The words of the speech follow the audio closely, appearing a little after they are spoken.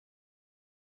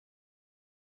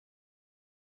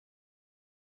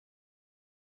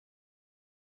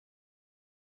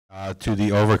To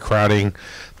the Overcrowding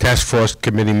Task Force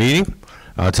Committee meeting.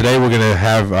 Today we're going to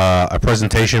have a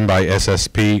presentation by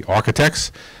SSP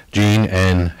Architects. Gene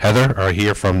and Heather are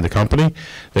here from the company.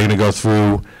 They're going to go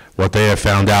through what they have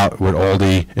found out with all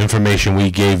the information we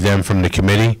gave them from the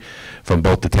committee, from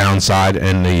both the town side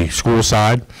and the school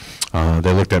side.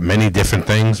 They looked at many different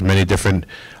things, many different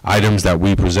items that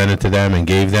we presented to them and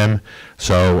gave them.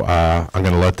 So I'm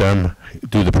going to let them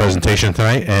do the presentation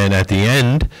tonight, and at the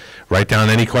end, write down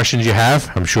any questions you have.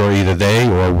 I'm sure either they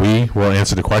or we will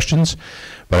answer the questions,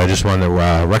 but I just want to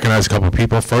recognize a couple of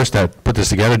people first that put this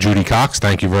together. Judy Cox,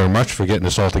 thank you very much for getting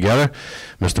this all together.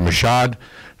 Mr. Mashad,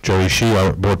 Joey Shee,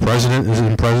 our board president, is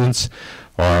in presence.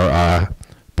 Our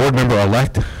board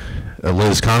member-elect,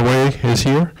 Liz Conway, is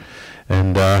here,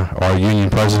 and our union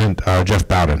president, Jeff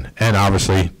Bowden, and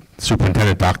obviously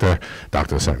Superintendent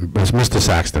Mr.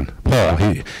 Saxton. Paul,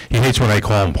 he hates when I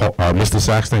call him Paul, Mr.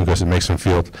 Saxton, because it makes him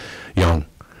feel young.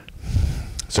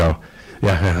 So,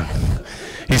 yeah.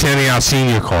 He's handing out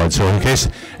senior cards, so in case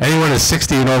anyone is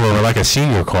 60 and over and would like a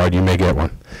senior card, you may get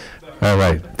one. All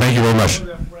right. Thank you very much.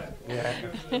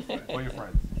 All your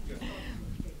friends.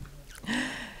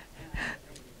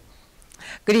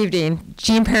 Good evening.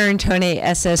 Jean Perrintone,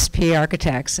 SSP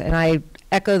Architects, and I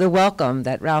echo the welcome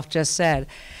that Ralph just said.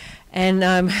 And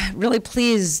I'm really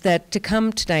pleased to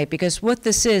come tonight, because what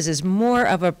this is more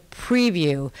of a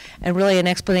preview and really an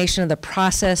explanation of the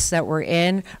process that we're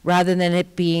in, rather than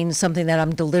it being something that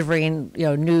I'm delivering,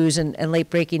 news and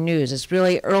late-breaking news. It's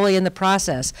really early in the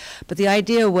process. But the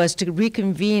idea was to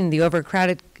reconvene the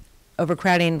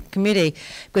Overcrowding Committee,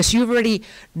 because you already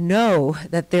know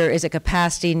that there is a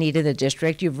capacity need in the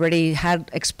district. You've already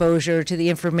had exposure to the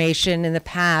information in the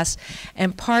past,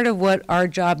 and part of what our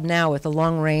job now with the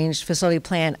long-range facility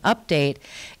plan update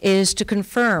is to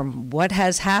confirm what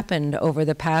has happened over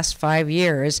the past 5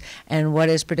 years and what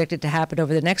is predicted to happen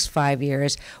over the next 5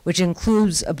 years, which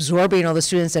includes absorbing all the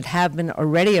students that have been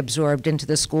already absorbed into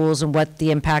the schools and what the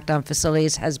impact on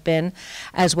facilities has been,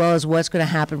 as well as what's going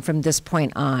to happen from this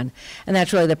point on. And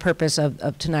that's really the purpose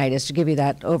of tonight, is to give you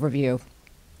that overview.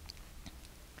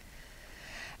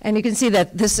 And you can see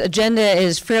that this agenda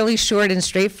is fairly short and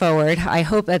straightforward. I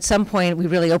hope at some point we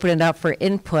really open it up for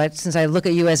input, since I look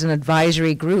at you as an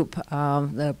advisory group,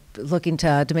 looking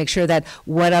to make sure that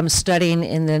what I'm studying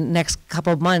in the next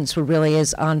couple of months really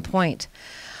is on point.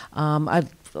 I'll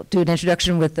do an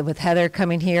introduction with Heather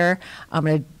coming here. I'm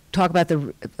going to talk about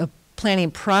the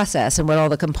planning process and what all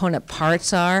the component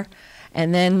parts are.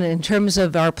 And then in terms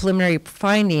of our preliminary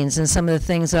findings and some of the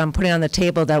things that I'm putting on the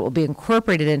table that will be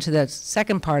incorporated into the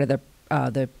second part of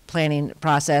the planning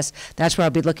process, that's where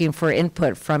I'll be looking for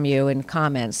input from you and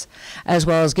comments, as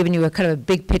well as giving you a kind of a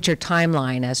big picture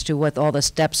timeline as to what all the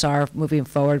steps are moving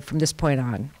forward from this point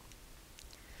on.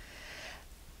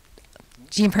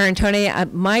 Jean Perrintone,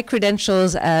 my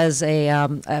credentials as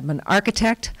I'm an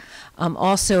architect. I'm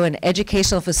also an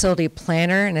educational facility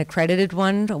planner, an accredited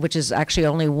one, which is actually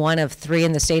only one of 3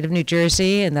 in the state of New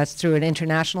Jersey, and that's through an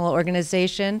international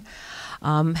organization.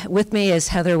 With me is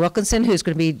Heather Wilkinson, who's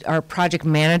going to be our project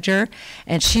manager,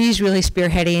 and she's really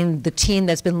spearheading the team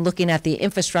that's been looking at the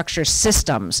infrastructure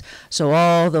systems. So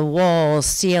all the walls,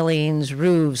 ceilings,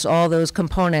 roofs, all those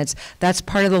components, that's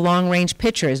part of the long-range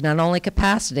picture, is not only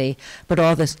capacity, but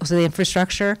all the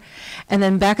infrastructure. And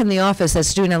then back in the office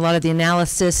that's doing a lot of the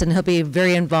analysis, and he'll be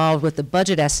very involved with the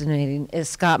budget estimating, is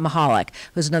Scott Mahalik,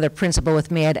 who's another principal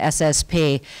with me at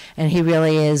SSP, and he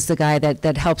really is the guy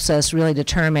that helps us really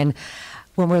determine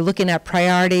when we're looking at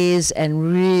priorities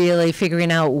and really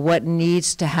figuring out what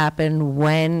needs to happen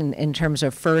when, in terms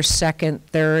of first, second,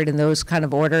 third, and those kind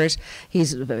of orders. He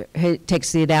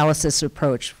takes the analysis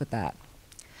approach with that.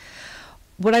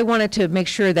 What I wanted to make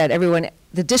sure that everyone,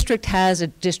 the district has a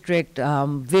district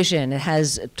vision. It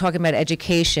has talking about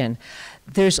education.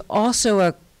 There's also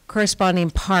a corresponding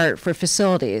part for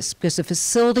facilities, because the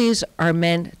facilities are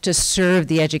meant to serve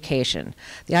the education.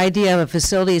 The idea of a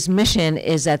facilities mission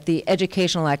is that the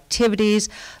educational activities,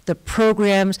 the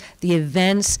programs, the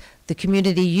events, the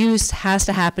community use has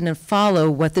to happen and follow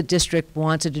what the district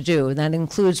wants it to do. And that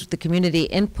includes the community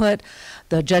input,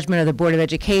 the judgment of the Board of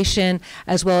Education,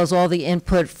 as well as all the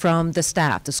input from the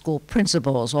staff, the school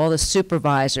principals, all the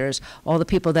supervisors, all the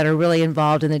people that are really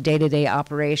involved in the day-to-day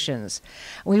operations.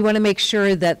 We want to make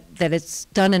sure that it's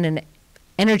done in an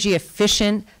energy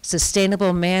efficient,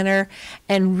 sustainable manner,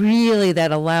 and really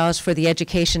that allows for the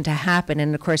education to happen.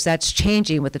 And of course, that's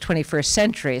changing with the 21st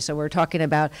century. So we're talking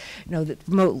about, the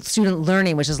remote student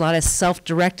learning, which is a lot of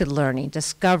self-directed learning,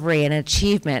 discovery, and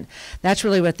achievement. That's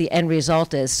really what the end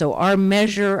result is. So our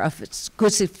measure of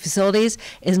good facilities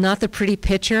is not the pretty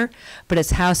picture, but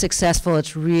it's how successful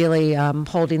it's really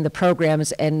holding the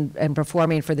programs and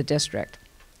performing for the district.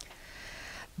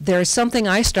 There's something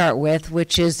I start with,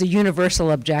 which is the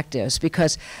universal objectives,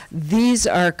 because these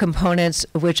are components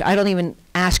which I don't even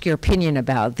ask your opinion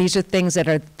about. These are things that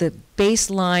are the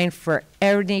baseline for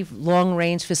any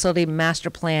long-range facility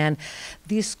master plan.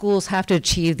 These schools have to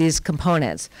achieve these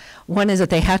components. One is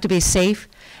that they have to be safe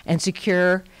and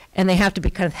secure, and they have to be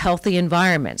kind of healthy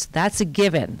environments. That's a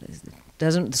given.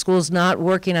 The school's not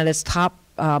working at its top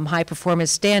high-performance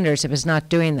standards if it's not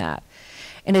doing that.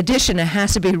 In addition, it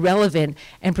has to be relevant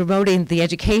and promoting the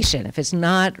education. If it's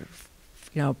not,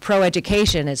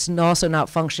 pro-education, it's also not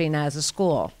functioning as a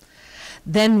school.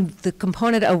 Then the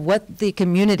component of what the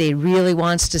community really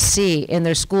wants to see in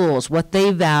their schools, what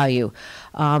they value,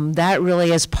 that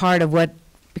really is part of what,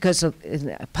 because of in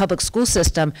a public school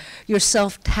system, you're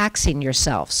self-taxing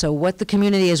yourself. So what the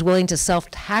community is willing to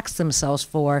self-tax themselves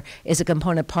for is a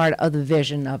component part of the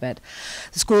vision of it.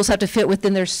 The schools have to fit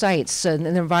within their sites and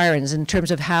their environs in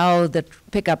terms of how the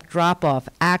pickup, drop-off,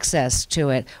 access to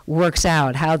it works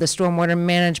out, how the stormwater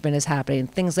management is happening,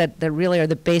 things that really are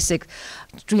the basic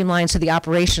streamlines to the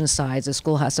operations side the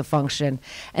school has to function.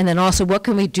 And then also, what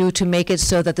can we do to make it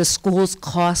so that the schools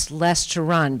cost less to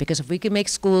run? Because if we can make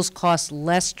schools cost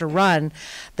less to run,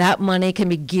 that money can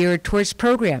be geared towards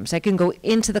programs that can go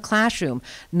into the classroom,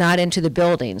 not into the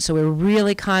building. So we're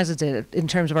really cognizant in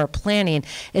terms of our planning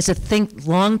is to think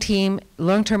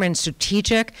long-term and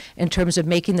strategic in terms of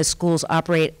making the schools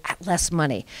operate at less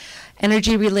money.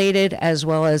 Energy related as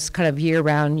well as kind of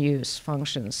year-round use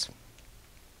functions.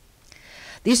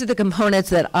 These are the components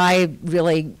that I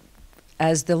really,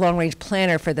 as the long-range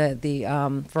planner for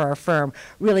for our firm,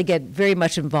 really get very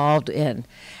much involved in.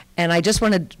 And I just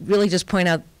want to really just point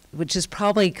out, which is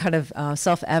probably kind of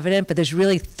self-evident, but there's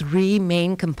really three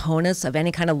main components of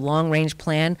any kind of long-range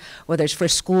plan, whether it's for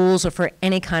schools or for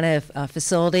any kind of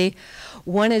facility.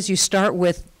 One is you start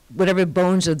with whatever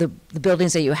bones of the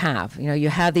buildings that you have. You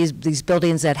have these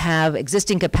buildings that have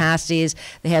existing capacities,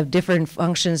 they have different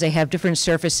functions, they have different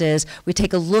surfaces. We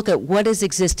take a look at what is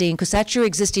existing, because that's your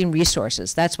existing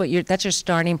resources. That's your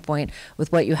starting point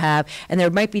with what you have. And there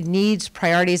might be needs,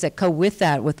 priorities that go with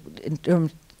that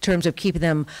in terms of keeping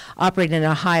them operating at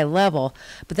a high level,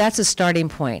 but that's a starting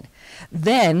point.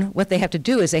 Then what they have to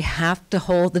do is they have to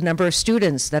hold the number of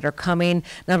students that are coming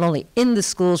not only in the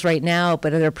schools right now,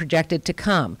 but that are projected to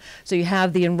come. So you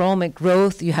have the enrollment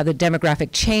growth, you have the demographic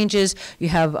changes, you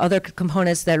have other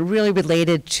components that are really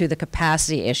related to the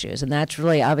capacity issues, and that's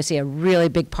really obviously a really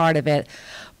big part of it.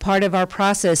 Part of our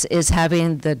process is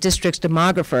having the district's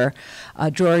demographer,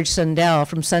 George Sundell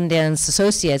from Sundance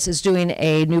Associates, is doing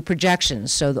a new projection.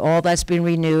 So all that's been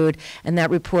renewed, and that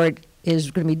report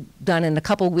is going to be done in a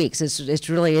couple weeks. It's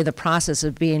really in the process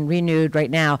of being renewed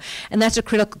right now. And that's a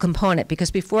critical component,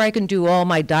 because before I can do all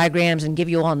my diagrams and give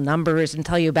you all numbers and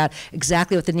tell you about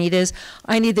exactly what the need is,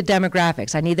 I need the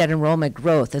demographics. I need that enrollment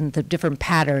growth and the different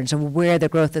patterns of where the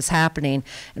growth is happening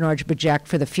in order to project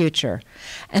for the future.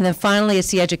 And then finally, it's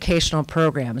the educational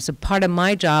programs. So part of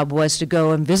my job was to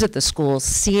go and visit the schools,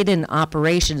 see it in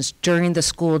operations during the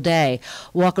school day,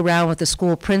 walk around with the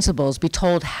school principals, be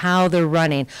told how they're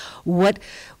running,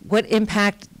 what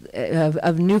impact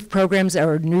of new programs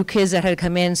or new kids that had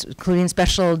come in, including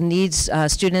special needs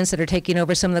students that are taking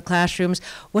over some of the classrooms,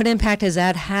 what impact has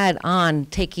that had on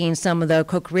taking some of the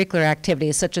co-curricular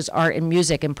activities such as art and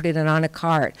music and putting it on a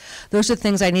cart? Those are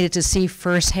things I needed to see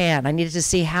firsthand. I needed to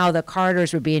see how the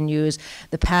corridors were being used,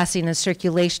 the passing and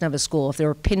circulation of a school, if there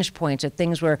were pinch points, if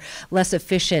things were less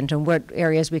efficient, and what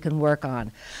areas we can work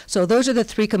on. So those are the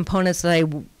three components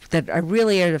that are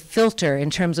really a filter in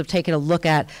terms of taking a look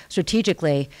at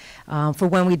strategically for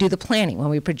when we do the planning, when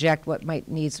we project what might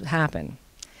needs to happen.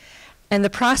 And the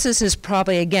process is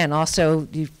probably, again, also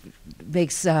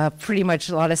makes pretty much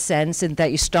a lot of sense in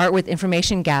that you start with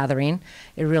information gathering.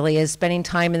 It really is spending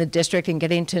time in the district and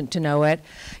getting to know it.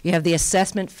 You have the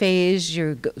assessment phase.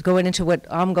 You're going into what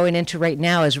I'm going into right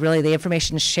now is really the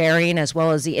information sharing as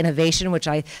well as the innovation, which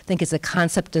I think is the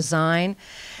concept design.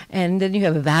 And then you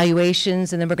have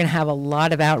evaluations, and then we're going to have a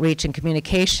lot of outreach and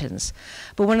communications.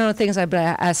 But one of the things I've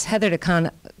asked Heather to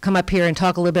come up here and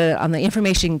talk a little bit on the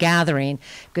information gathering,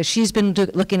 because she's been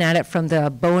looking at it from the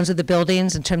bones of the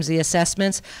buildings in terms of the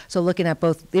assessments. So looking at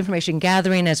both the information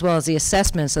gathering as well as the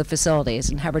assessments of the facilities,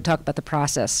 and have her talk about the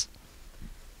process.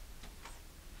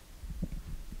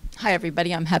 Hi,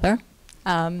 everybody. I'm Heather.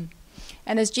 And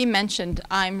as Jean mentioned,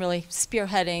 I'm really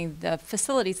spearheading the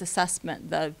facilities assessment,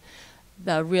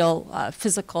 the real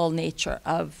physical nature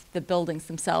of the buildings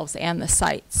themselves and the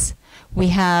sites. We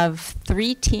have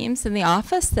 3 teams in the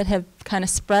office that have kind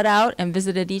of spread out and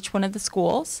visited each one of the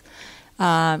schools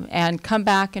and come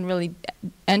back and really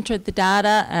entered the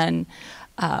data, and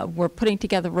we're putting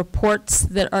together reports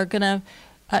that are going to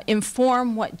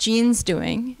inform what Jean's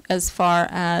doing as far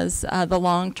as the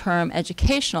long-term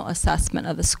educational assessment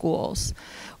of the schools.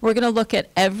 We're going to look at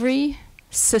every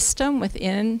system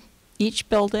within each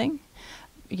building,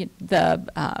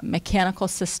 the mechanical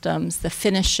systems, the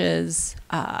finishes,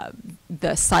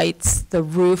 the sites, the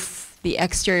roof, the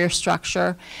exterior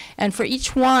structure. And for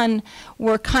each one,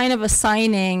 we're kind of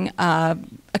assigning a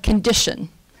condition,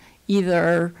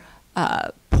 either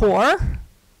poor,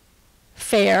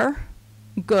 fair,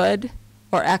 good,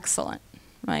 or excellent,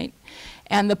 right?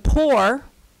 And the poor,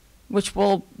 which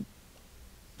will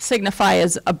signify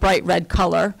as a bright red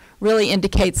color, really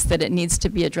indicates that it needs to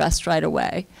be addressed right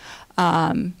away.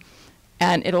 And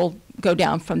it'll go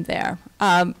down from there.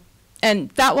 And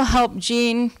that will help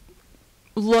Jean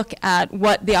look at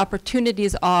what the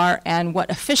opportunities are and what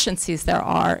efficiencies there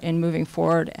are in moving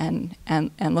forward and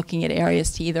looking at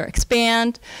areas to either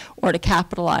expand or to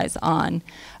capitalize on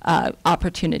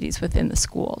opportunities within the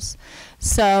schools.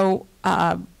 So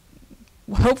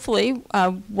hopefully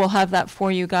we'll have that for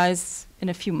you guys in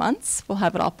a few months. We'll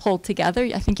have it all pulled together.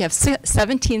 I think you have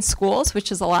 17 schools,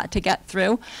 which is a lot to get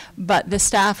through, but the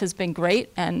staff has been great,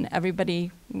 and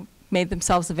everybody made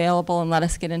themselves available and let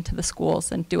us get into the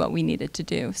schools and do what we needed to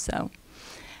do. So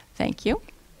thank you.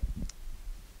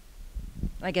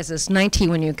 I guess it's 19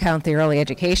 when you count the early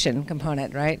education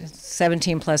component, right?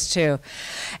 17 plus 2.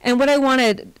 And what I want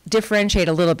to differentiate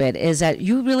a little bit is that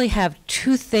you really have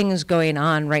 2 things going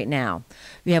on right now.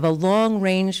 We have a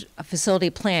long-range facility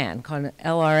plan called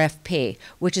LRFP,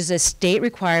 which is a state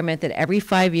requirement that every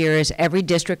 5 years, every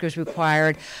district is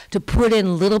required to put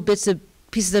in little bits of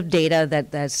pieces of data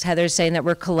that's Heather's saying that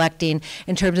we're collecting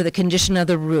in terms of the condition of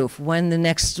the roof, when the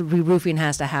next re-roofing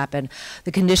has to happen,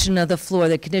 the condition of the floor,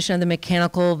 the condition of the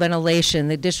mechanical ventilation,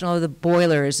 the condition of the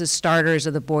boilers, the starters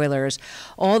of the boilers.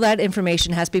 All that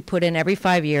information has to be put in every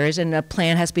 5 years, and a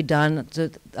plan has to be done.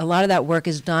 A lot of that work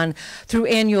is done through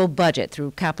annual budget,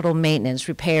 through capital maintenance,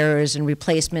 repairs and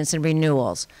replacements and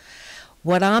renewals.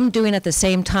 What I'm doing at the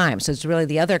same time, so it's really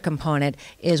the other component,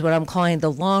 is what I'm calling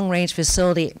the long-range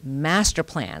facility master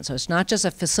plan. So it's not just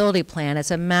a facility plan, it's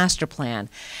a master plan.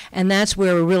 And that's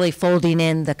where we're really folding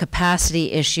in the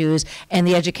capacity issues and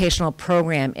the educational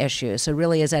program issues. So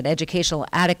really is that educational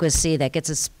adequacy that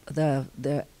gets us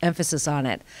the emphasis on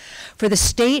it. For the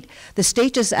state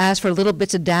just asks for little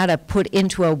bits of data put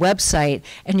into a website,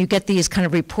 and you get these kind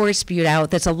of reports spewed out.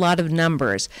 That's a lot of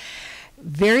numbers.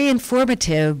 Very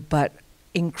informative, but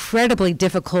incredibly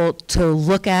difficult to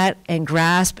look at and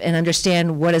grasp and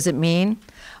understand what does it mean.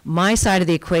 My side of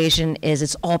the equation is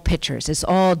it's all pictures, it's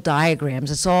all diagrams,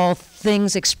 it's all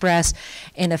things expressed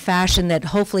in a fashion that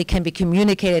hopefully can be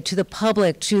communicated to the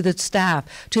public, to the staff,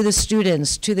 to the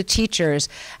students, to the teachers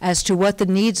as to what the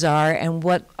needs are and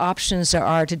what options there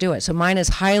are to do it. So mine is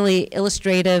highly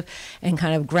illustrative and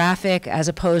kind of graphic as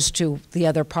opposed to the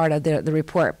other part of the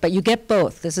report. But you get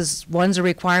both. One's a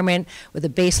requirement with a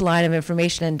baseline of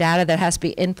information and data that has to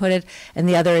be inputted, and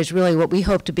the other is really what we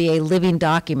hope to be a living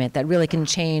document that really can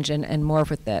change and morph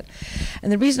with it. And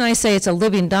the reason I say it's a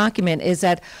living document is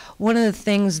that one of the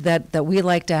things that we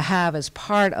like to have as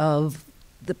part of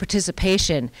the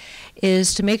participation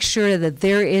is to make sure that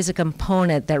there is a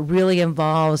component that really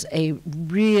involves a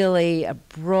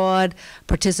broad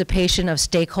participation of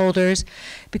stakeholders,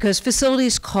 because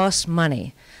facilities cost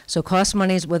money. So cost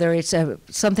money is whether it's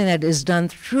something that is done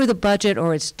through the budget,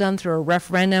 or it's done through a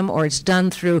referendum, or it's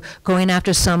done through going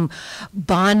after some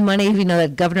bond money,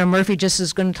 that Governor Murphy just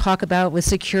is going to talk about with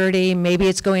security. Maybe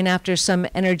it's going after some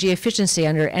energy efficiency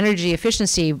under energy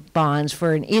efficiency bonds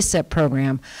for an ESEP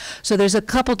program. So there's a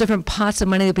couple different pots of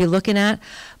money that we'll be looking at,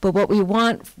 but what we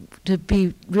want to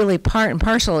be really part and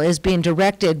parcel is being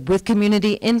directed with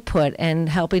community input and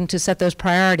helping to set those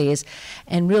priorities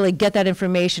and really get that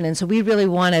information. And so we really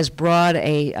want as broad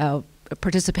a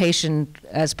participation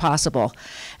as possible.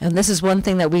 And this is one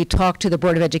thing that we talk to the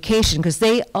Board of Education, because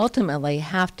they ultimately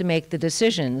have to make the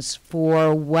decisions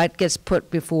for what gets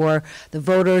put before the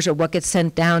voters or what gets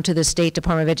sent down to the State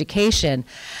Department of Education.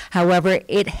 However,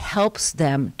 it helps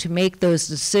them to make those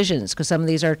decisions, because some of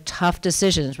these are tough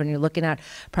decisions when you're looking at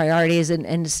priorities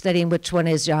and studying which one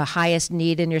is your highest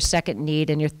need and your second need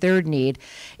and your third need,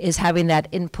 is having that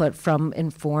input from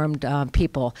informed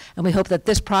people. And we hope that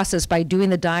this process, by doing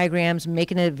the diagrams,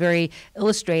 making it very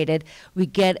illustrated, we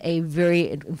get a very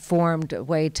informed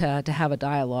way to have a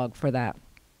dialogue for that.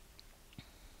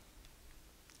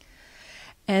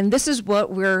 And this is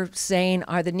what we're saying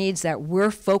are the needs that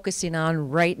we're focusing on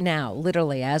right now,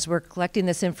 literally, as we're collecting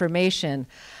this information,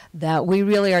 that we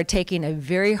really are taking a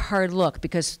very hard look,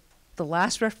 because the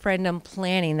last referendum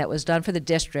planning that was done for the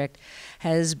district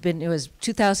has been, it was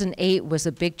 2008 was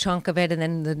a big chunk of it, and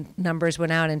then the numbers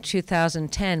went out in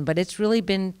 2010, but it's really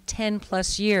been 10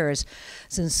 plus years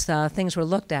since things were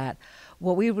looked at.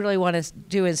 What we really want to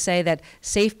do is say that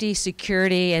safety,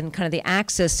 security, and kind of the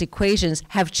access equations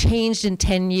have changed in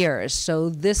 10 years.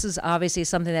 So this is obviously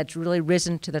something that's really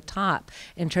risen to the top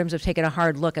in terms of taking a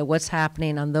hard look at what's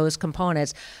happening on those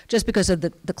components, just because of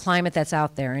the climate that's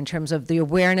out there, in terms of the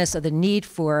awareness of the need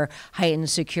for heightened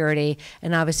security,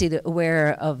 and obviously the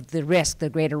aware of the risk,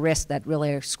 the greater risk that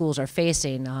really our schools are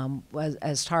facing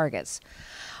as targets.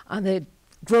 On the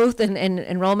growth and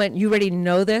enrollment, you already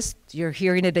know this. You're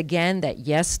hearing it again, that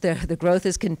yes, the growth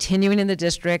is continuing in the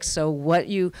district. So what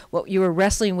you were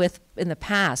wrestling with in the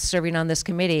past, serving on this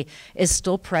committee, is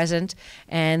still present.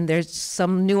 And there's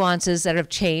some nuances that have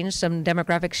changed, some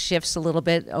demographic shifts a little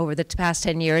bit over the past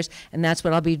 10 years. And that's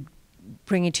what I'll be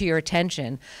bringing to your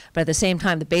attention. But at the same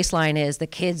time, the baseline is the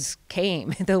kids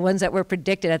came. The ones that were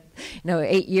predicted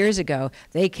 8 years ago,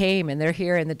 they came and they're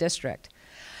here in the district.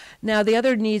 Now, the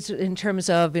other needs in terms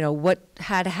of, what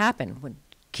had to happen. When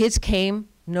kids came,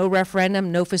 no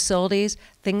referendum, no facilities,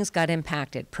 things got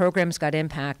impacted. Programs got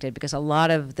impacted because a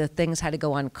lot of the things had to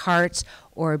go on carts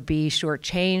or be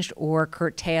shortchanged or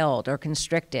curtailed or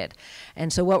constricted.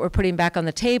 And so what we're putting back on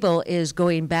the table is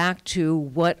going back to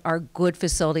what are good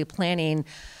facility planning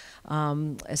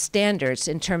standards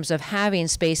in terms of having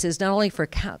spaces not only for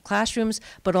classrooms,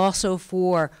 but also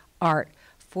for art,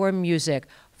 for music,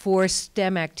 for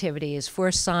STEM activities,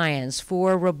 for science,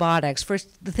 for robotics, for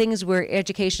the things where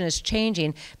education is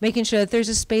changing, making sure that there's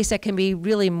a space that can be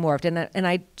really morphed. And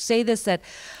I say this, that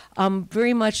I'm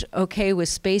very much okay with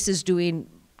spaces doing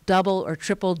double or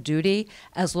triple duty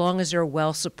as long as they're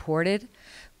well supported.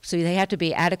 So they have to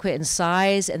be adequate in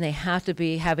size, and they have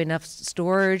to have enough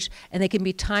storage, and they can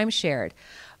be time shared.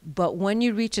 But when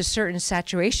you reach a certain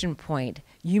saturation point,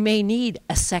 you may need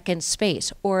a second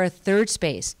space or a third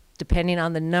space, depending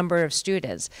on the number of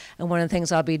students. And one of the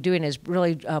things I'll be doing is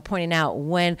really pointing out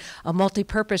when a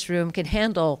multi-purpose room can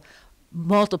handle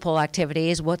multiple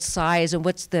activities, what size and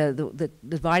what's the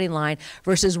dividing line,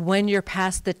 versus when you're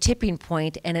past the tipping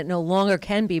point and it no longer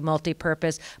can be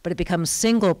multi-purpose, but it becomes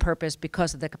single-purpose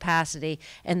because of the capacity,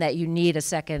 and that you need a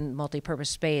second multi-purpose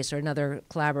space or another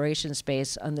collaboration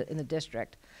space in the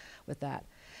district with that.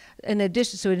 In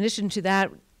addition to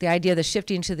that, the idea of the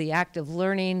shifting to the active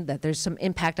learning, that there's some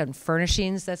impact on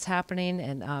furnishings that's happening,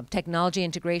 and technology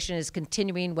integration is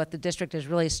continuing what the district has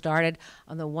really started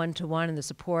on the one-to-one and the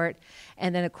support.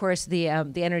 And then, of course, the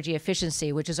energy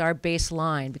efficiency, which is our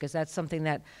baseline, because that's something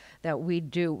that we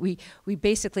do. We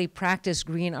basically practice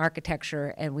green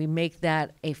architecture, and we make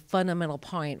that a fundamental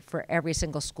point for every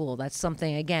single school. That's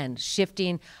something, again,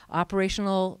 shifting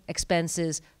operational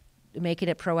expenses, making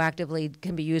it proactively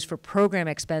can be used for program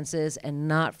expenses and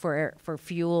not for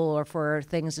fuel or for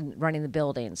things in running the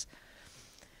buildings.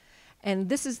 And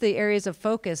this is the areas of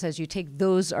focus as you take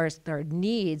those our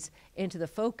needs into the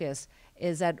focus,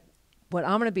 is that what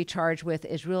I'm going to be charged with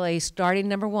is really starting,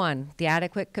 number one, the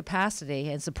adequate capacity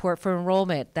and support for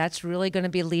enrollment. That's really going to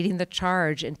be leading the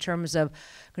charge in terms of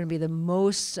going to be the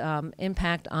most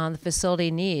impact on the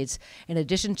facility needs. In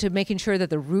addition to making sure that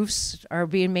the roofs are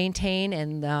being maintained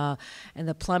and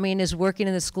the plumbing is working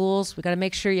in the schools, we've got to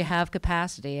make sure you have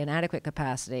capacity and adequate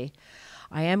capacity.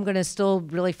 I am going to still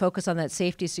really focus on that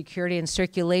safety, security, and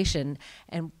circulation.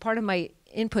 And part of my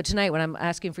input tonight when I'm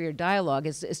asking for your dialogue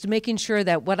is to making sure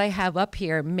that what I have up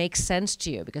here makes sense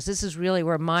to you, because this is really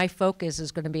where my focus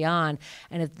is going to be on.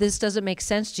 And if this doesn't make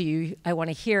sense to you, I want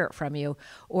to hear it from you,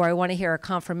 or I want to hear a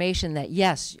confirmation that,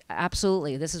 yes,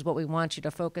 absolutely, this is what we want you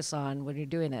to focus on when you're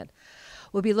doing it.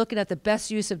 we'll be looking at the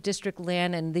best use of district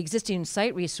land and the existing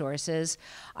site resources.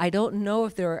 I don't know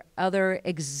if there are other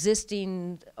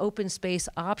existing open space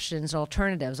options,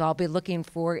 alternatives. I'll be looking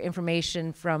for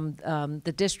information from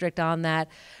the district on that,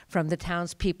 from the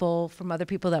townspeople, from other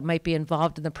people that might be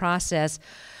involved in the process.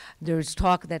 There's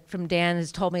talk that from Dan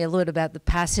has told me a little bit about the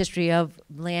past history of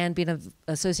land being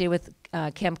associated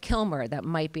with Camp Kilmer. That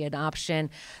might be an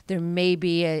option. There may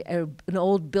be an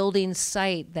old building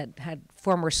site that had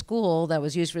former school that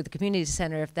was used for the community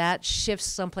center. If that shifts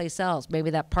someplace else,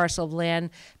 maybe that parcel of land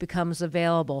becomes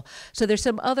available. So there's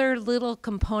some other little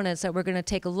components that we're going to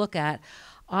take a look at.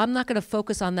 I'm not going to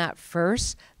focus on that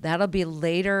first. That'll be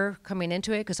later coming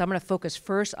into it, because I'm going to focus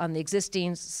first on the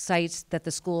existing sites that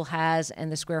the school has and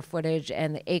the square footage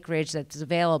and the acreage that's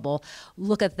available.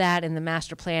 Look at that in the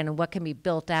master plan and what can be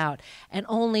built out. And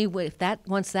only if that,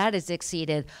 once that is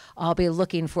exceeded, I'll be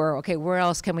looking for, okay, where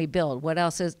else can we build? What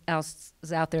else is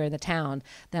out there in the town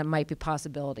that might be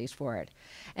possibilities for it?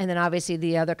 And then obviously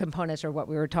the other components are what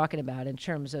we were talking about in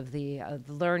terms of the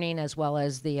learning, as well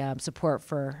as the support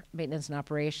for maintenance and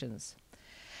operations.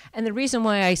 And the reason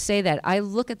why I say that, I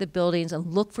look at the buildings and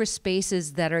look for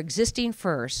spaces that are existing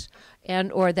first,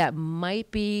 and or that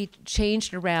might be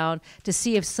changed around, to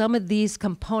see if some of these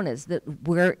components that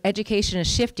where education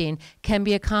is shifting can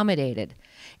be accommodated.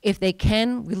 If they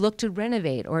can, we look to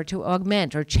renovate or to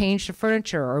augment or change the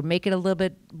furniture or make it a little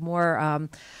bit more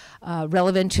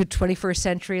relevant to 21st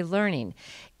century learning.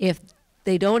 If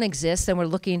they don't exist, then we're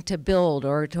looking to build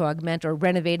or to augment or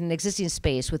renovate an existing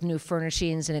space with new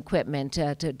furnishings and equipment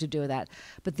to do that.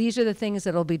 But these are the things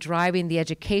that will be driving the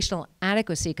educational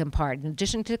adequacy component. In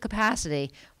addition to capacity,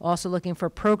 also looking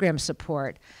for program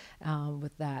support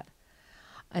with that.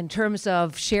 In terms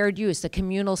of shared use, the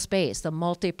communal space, the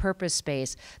multi-purpose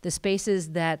space, the spaces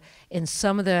that in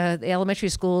some of the elementary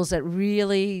schools that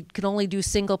really can only do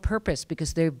single purpose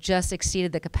because they've just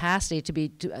exceeded the capacity to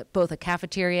be both a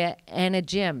cafeteria and a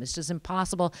gym. It's just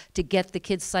impossible to get the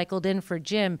kids cycled in for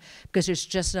gym because there's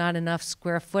just not enough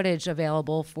square footage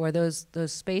available for those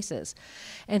spaces.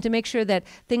 And to make sure that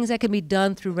things that can be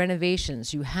done through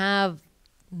renovations, you have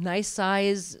nice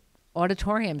size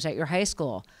auditoriums at your high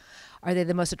school. Are they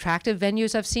the most attractive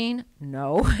venues I've seen?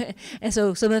 No. And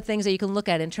so some of the things that you can look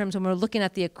at in terms of when we're looking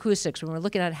at the acoustics, when we're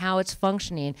looking at how it's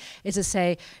functioning, is to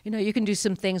say, you know, you can do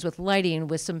some things with lighting,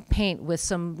 with some paint, with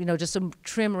some, you know, just some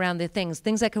trim around the things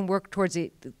that can work towards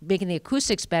making the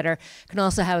acoustics better, can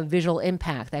also have a visual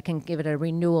impact that can give it a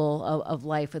renewal of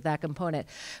life with that component.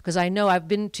 Because I know I've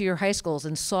been to your high schools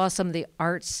and saw some of the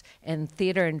arts and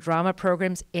theater and drama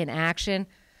programs in action.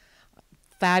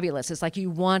 Fabulous. It's like you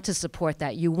want to support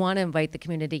that. You want to invite the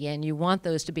community in. You want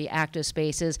those to be active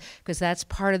spaces, because that's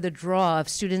part of the draw of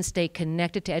students stay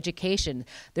connected to education.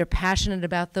 They're passionate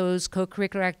about those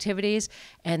co-curricular activities,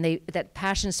 and that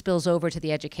passion spills over to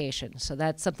the education. So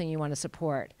that's something you want to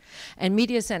support. And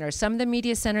media centers. Some of the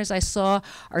media centers I saw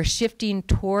are shifting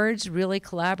towards really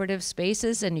collaborative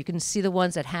spaces, and you can see the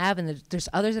ones that have, and there's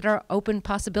others that are open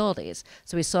possibilities.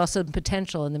 So we saw some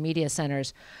potential in the media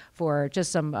centers for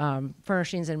just some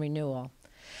furnishings and renewal.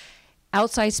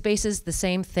 Outside spaces, the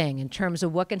same thing in terms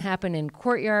of what can happen in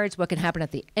courtyards, what can happen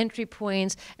at the entry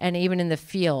points, and even in the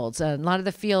fields. A lot of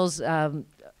the fields,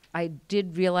 I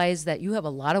did realize that you have a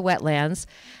lot of wetlands,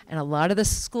 and a lot of the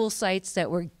school sites that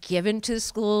were given to the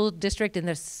school district in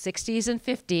the 60s and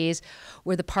 50s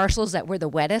were the parcels that were the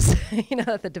wettest, you know,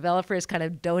 that the developers kind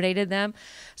of donated them.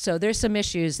 So there's some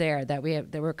issues there that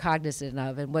we're cognizant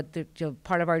of, and what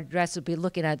part of our address would be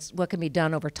looking at what can be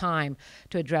done over time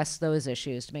to address those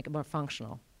issues to make it more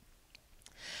functional.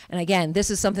 And again, this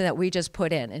is something that we just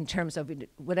put in terms of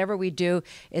whatever we do.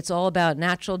 It's all about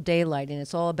natural daylight, and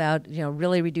it's all about, you know,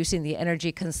 really reducing the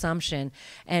energy consumption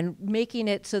and making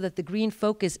it so that the green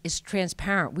focus is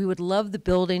transparent. We would love the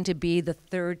building to be the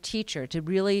third teacher, to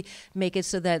really make it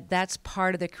so that that's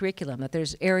part of the curriculum, that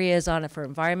there's areas on it for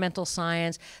environmental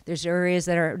science. There's areas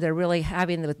that are really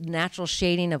having the natural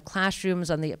shading of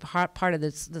classrooms on the part of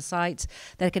the sites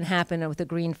that can happen with the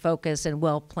green focus and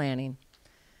well planning.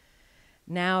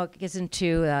 Now it gets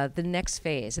into the next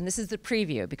phase, and this is the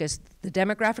preview, because the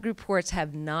demographic reports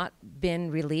have not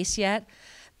been released yet.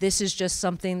 This is just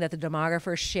something that the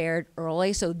demographer shared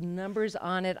early, so numbers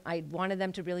on it, I wanted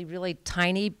them to really, really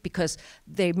tiny, because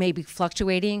they may be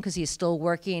fluctuating, because he's still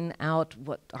working out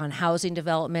on housing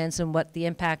developments and what the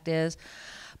impact is.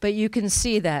 But you can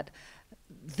see that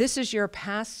this is your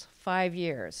past 5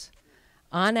 years.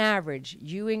 On average,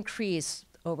 you increase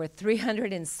over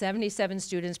 377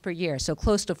 students per year. So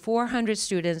close to 400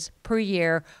 students per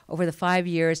year over the 5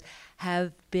 years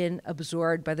have been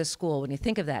absorbed by the school. When you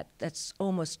think of that, that's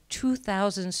almost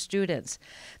 2,000 students.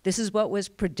 This is what was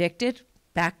predicted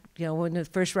back, when the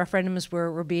first referendums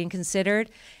were being considered.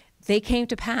 They came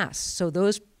to pass. So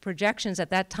those projections at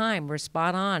that time were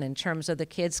spot on in terms of the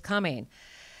kids coming.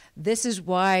 This is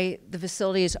why the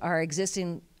facilities are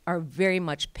very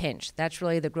much pinched. That's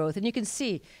really the growth. And you can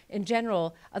see, in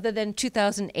general, other than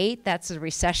 2008, that's a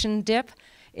recession dip,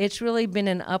 it's really been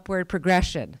an upward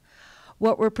progression.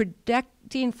 What we're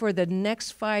projecting for the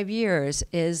next 5 years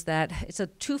is that it's a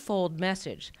twofold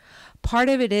message. Part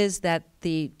of it is that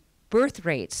the birth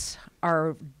rates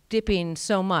are dipping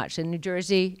so much. In New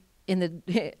Jersey,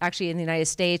 actually in the United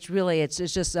States, really it's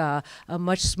just a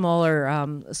much smaller,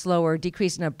 slower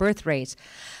decrease in our birth rates.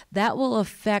 That will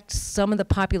affect some of the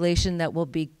population that will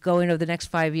be going over the next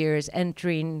 5 years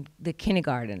entering the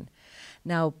kindergarten.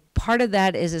 Now, part of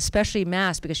that is especially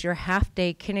mass because you're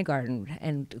half-day kindergarten,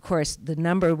 and of course the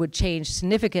number would change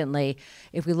significantly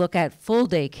if we look at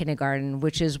full-day kindergarten,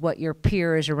 which is what your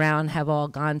peers around have all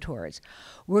gone towards.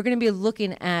 We're going to be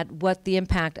looking at what the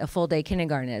impact of full-day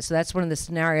kindergarten is. So that's one of the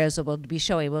scenarios that we'll be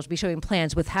showing. We'll be showing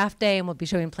plans with half-day and we'll be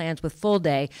showing plans with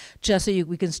full-day just so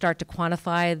we can start to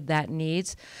quantify that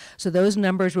needs. So those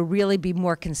numbers will really be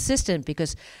more consistent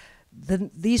because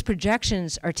these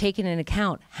projections are taking into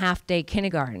account half-day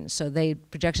kindergarten, so the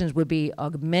projections would be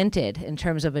augmented in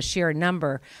terms of a sheer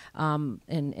number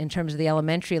in terms of the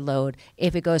elementary load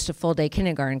if it goes to full-day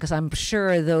kindergarten, because I'm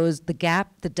sure the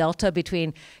gap, the delta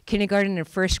between kindergarten and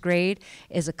first grade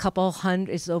is a couple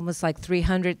hundred, it's almost like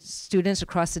 300 students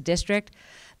across the district.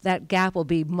 That gap will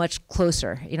be much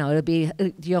closer.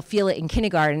 You'll feel it in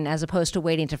kindergarten as opposed to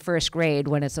waiting to first grade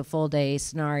when it's a full day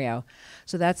scenario.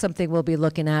 So that's something we'll be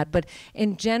looking at. But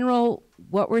in general,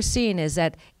 what we're seeing is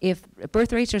that if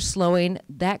birth rates are slowing,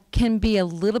 that can be a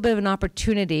little bit of an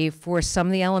opportunity for some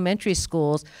of the elementary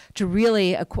schools to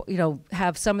really,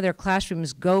 have some of their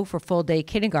classrooms go for full day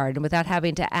kindergarten without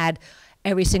having to add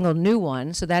every single new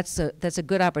one. So that's a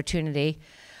good opportunity.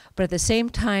 But at the same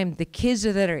time, the kids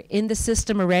that are in the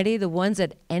system already, the ones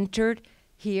that entered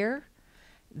here,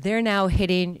 they're now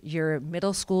hitting your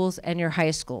middle schools and your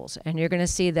high schools. And you're going to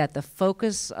see that the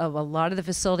focus of a lot of the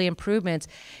facility improvements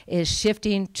is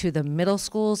shifting to the middle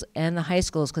schools and the high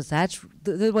schools, because that's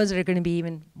the ones that are going to be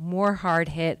even more hard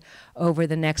hit over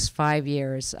the next 5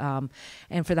 years.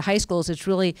 And for the high schools, it's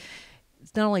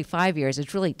not only 5 years,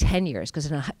 it's really 10 years,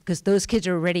 because those kids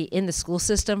are already in the school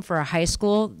system. For a high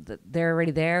school, they're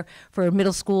already there. For a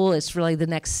middle school, it's really the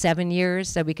next 7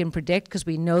 years that we can predict, because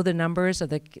we know the numbers of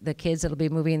the kids that will be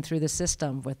moving through the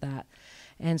system with that.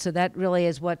 And so that really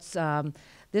is what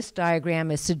this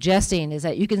diagram is suggesting, is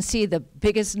that you can see the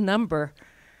biggest number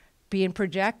being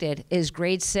projected is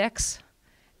grade 6,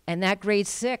 and that grade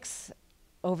 6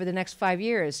 over the next 5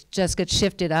 years just gets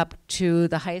shifted up to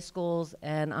the high schools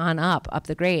and on up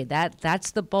the grade.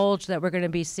 That's the bulge that we're going to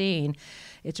be seeing.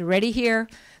 It's already here.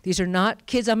 These are not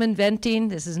kids I'm inventing.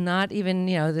 This is not even,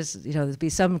 there'll be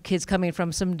some kids coming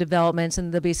from some developments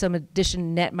and there'll be some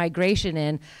addition net migration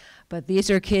in, but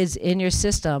these are kids in your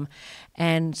system.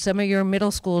 And some of your middle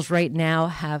schools right now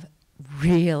have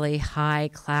really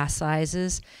high class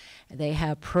sizes. They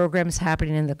have programs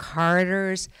happening in the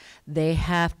corridors. They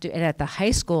have to, and at the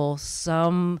high school,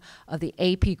 some of the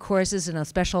AP courses and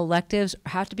special electives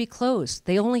have to be closed.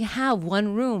 They only have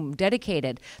one room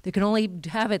dedicated. They can only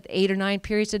have it 8 or 9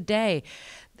 periods a day.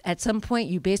 At some point,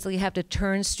 you basically have to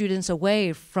turn students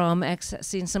away from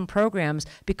accessing some programs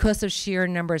because of sheer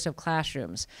numbers of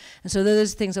classrooms. And so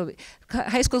those things,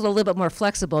 high school is a little bit more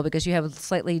flexible because you have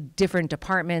slightly different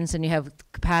departments and you have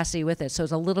capacity with it. So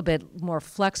it's a little bit more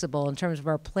flexible in terms of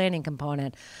our planning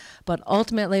component. But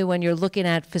ultimately, when you're looking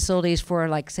at facilities for,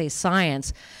 like, say,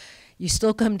 science, you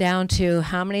still come down to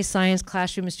how many science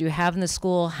classrooms do you have in the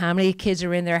school, how many kids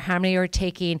are in there, how many are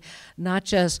taking not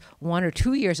just 1 or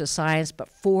 2 years of science, but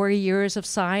 4 years of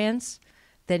science.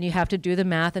 Then you have to do the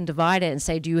math and divide it and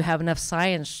say, do you have enough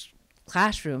science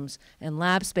classrooms and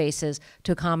lab spaces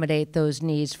to accommodate those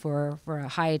needs for a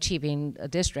high-achieving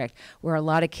district, where a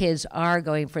lot of kids are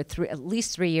going for at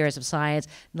least 3 years of science,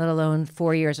 let alone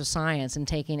 4 years of science, and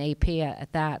taking AP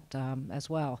at that as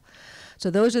well. So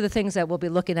those are the things that we'll be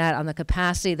looking at on the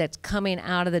capacity that's coming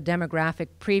out of the demographic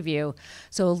preview.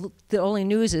 So the only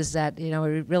news is that,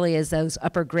 it really is those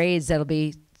upper grades that'll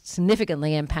be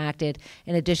significantly impacted,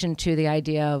 in addition to the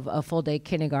idea of a full-day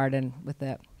kindergarten with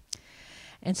that.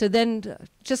 And so then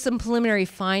just some preliminary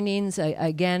findings,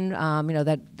 again,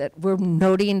 that we're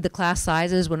noting the class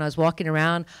sizes. When I was walking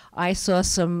around, I saw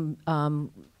some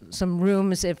some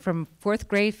rooms from 4th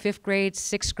grade, 5th grade,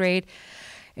 6th grade,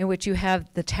 in which you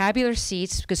have the tabular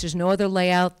seats, because there's no other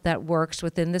layout that works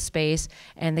within the space,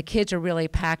 and the kids are really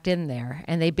packed in there,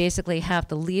 and they basically have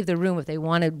to leave the room if they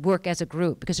want to work as a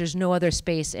group, because there's no other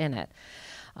space in it.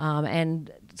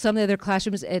 And some of the other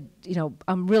classrooms,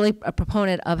 I'm really a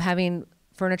proponent of having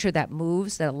furniture that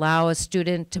moves, that allow a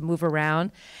student to move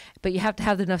around, but you have to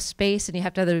have enough space and you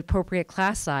have to have the appropriate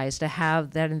class size to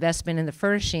have that investment in the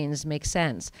furnishings make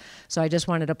sense. So I just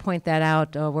wanted to point that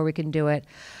out where we can do it.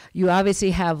 You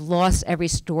obviously have lost every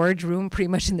storage room pretty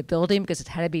much in the building because it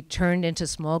had to be turned into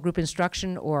small group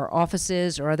instruction or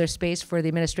offices or other space for the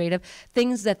administrative,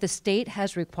 things that the state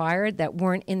has required that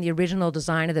weren't in the original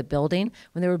design of the building.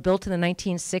 When they were built in the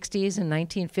 1960s and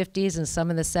 1950s and some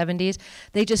in the 70s,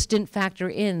 they just didn't factor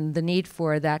in the need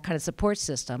for that kind of support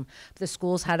system. The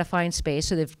schools had to find space,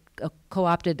 so they've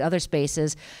co-opted other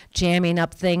spaces, jamming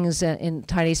up things in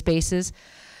tiny spaces.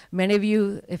 Many of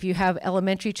you, if you have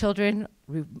elementary children,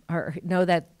 know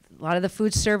that a lot of the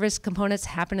food service components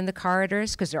happen in the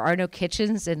corridors because there are no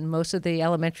kitchens in most of the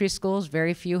elementary schools.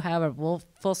 Very few have a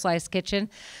full-size kitchen.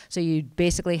 So you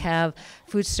basically have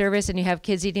food service and you have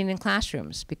kids eating in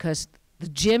classrooms because the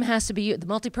gym has to be, the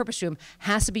multipurpose room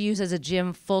has to be used as a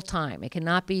gym full-time. It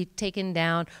cannot be taken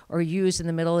down or used in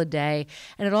the middle of the day.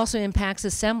 And it also impacts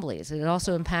assemblies. It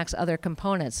also impacts other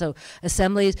components. So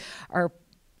assemblies are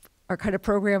kind of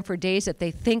programmed for days that they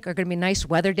think are going to be nice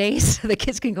weather days. So the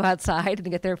kids can go outside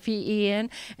and get their PE in,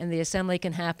 and the assembly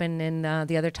can happen in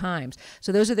the other times.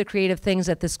 So those are the creative things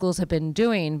that the schools have been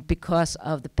doing because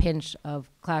of the pinch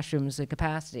of classrooms and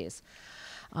capacities.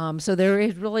 So there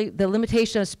is really the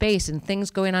limitation of space and things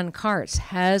going on in carts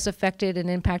has affected and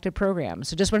impacted programs.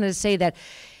 So just wanted to say that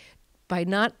by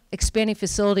not expanding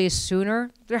facilities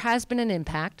sooner, there has been an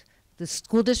impact. The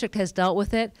school district has dealt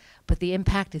with it, but the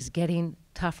impact is getting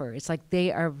tougher. It's like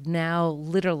they are now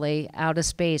literally out of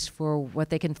space for what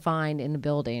they can find in the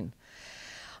building.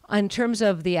 In terms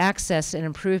of the access and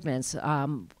improvements,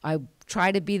 I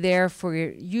try to be there for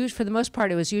the most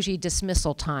part. It was usually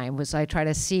dismissal time. I try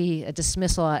to see a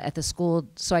dismissal at the school,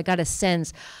 so I got a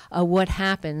sense of what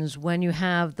happens when you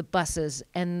have the buses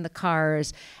and the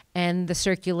cars and the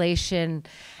circulation,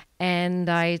 and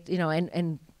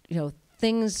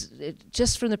things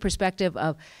just from the perspective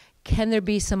of, can there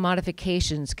be some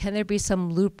modifications? Can there be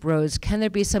some loop roads? Can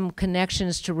there be some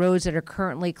connections to roads that are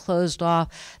currently closed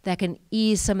off that can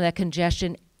ease some of that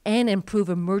congestion and improve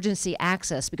emergency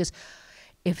access? Because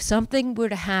if something were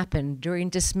to happen during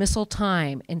dismissal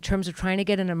time in terms of trying to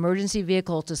get an emergency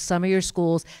vehicle to some of your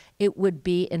schools, it would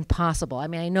be impossible. I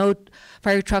mean, I know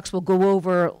fire trucks will go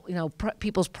over,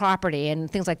 people's property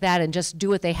and things like that and just do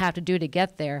what they have to do to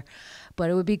get there. But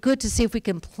it would be good to see if we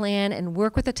can plan and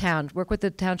work with the town, work with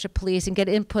the township police, and get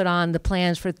input on the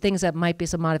plans for things that might be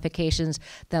some modifications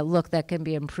that can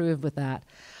be improved with that.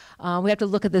 We have to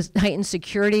look at the heightened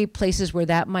security, places where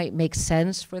that might make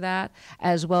sense for that,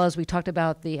 as well as we talked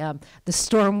about the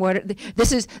stormwater.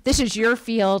 This is your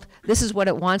field. This is what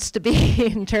it wants to be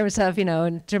in terms of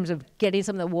getting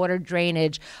some of the water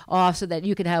drainage off so that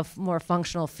you can have more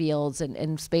functional fields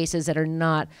and spaces that are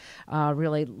not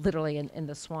really literally in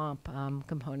the swamp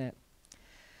component.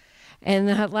 And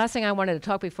the last thing I wanted to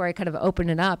talk before I kind of open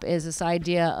it up is this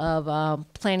idea of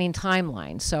planning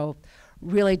timeline. So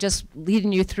really just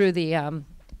leading you through the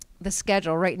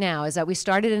schedule right now is that we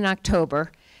started in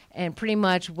October and pretty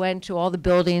much went to all the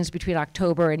buildings between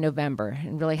October and November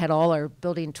and really had all our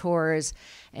building tours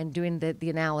and doing the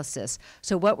analysis.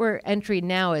 So what we're entering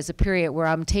now is a period where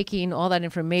I'm taking all that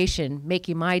information,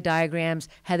 making my diagrams,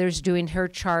 Heather's doing her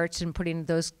charts and putting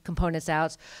those components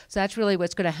out. So that's really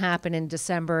what's going to happen in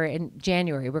December and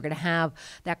January. We're going to have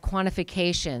that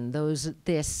quantification,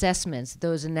 the assessments,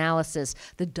 those analysis,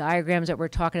 the diagrams that we're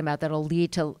talking about that'll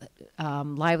lead to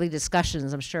lively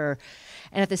discussions, I'm sure.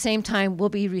 And at the same time, we'll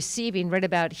be receiving right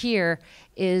about here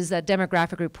is a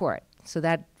demographic report. So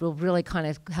that will really kind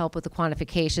of help with the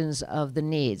quantifications of the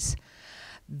needs.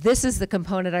 This is the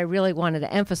component I really wanted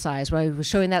to emphasize. When I was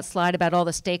showing that slide about all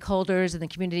the stakeholders and the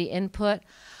community input,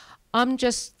 I'm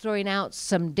just throwing out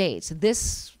some dates.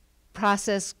 This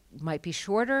process might be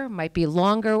shorter, might be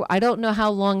longer. I don't know how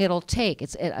long it'll take.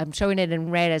 I'm showing it in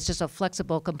red as just a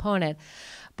flexible component.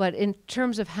 But in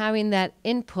terms of having that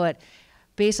input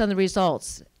based on the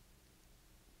results,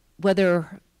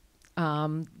 whether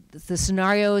the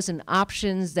scenarios and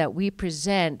options that we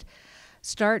present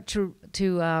start to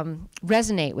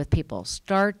resonate with people,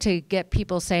 start to get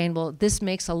people saying, well, this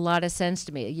makes a lot of sense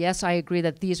to me. Yes, I agree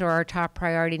that these are our top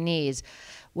priority needs.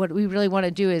 what we really want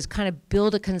to do is kind of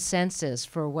build a consensus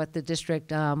for what the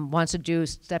district wants to do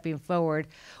stepping forward,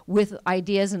 with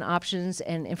ideas and options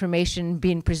and information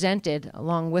being presented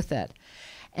along with it.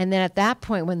 And then at that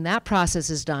point, when that process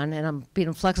is done, and I'm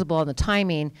being flexible on the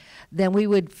timing, then we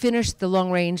would finish the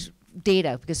long-range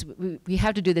data, because we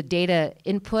have to do the data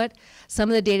input. Some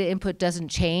of the data input doesn't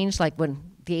change, like when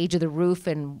the age of the roof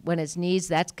and when it needs,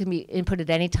 that can be input at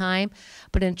any time.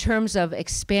 But in terms of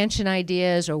expansion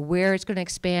ideas or where it's going to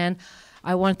expand,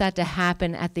 I want that to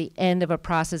happen at the end of a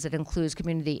process that includes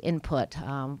community input.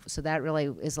 So that really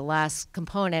is the last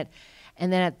component.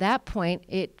 And then at that point,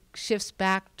 it shifts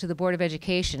back to the Board of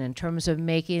Education in terms of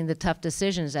making the tough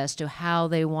decisions as to how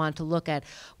they want to look at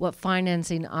what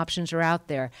financing options are out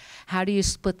there. How do you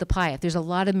split the pie? If there's a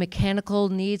lot of mechanical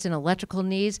needs and electrical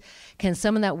needs, can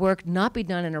some of that work not be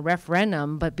done in a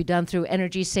referendum, but be done through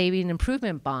energy saving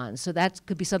improvement bonds? So that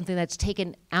could be something that's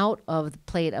taken out of the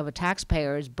plate of a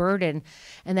taxpayer's burden,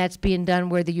 and that's being done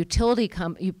where the utility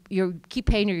you keep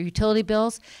paying your utility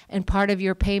bills, and part of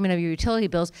your payment of your utility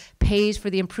bills pays for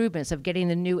the improvements of getting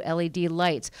the new LED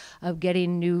lights, of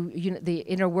getting the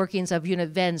inner workings of unit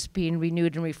vents being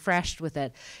renewed and refreshed with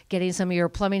it, getting some of your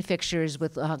plumbing fixtures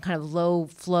with kind of low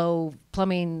flow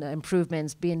plumbing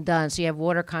improvements being done, so you have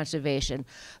water conservation.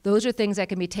 Those are things that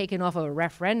can be taken off of a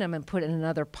referendum and put in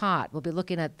another pot. We'll be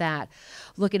looking at that.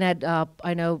 Looking at,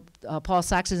 I know Paul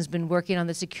Saxon's been working on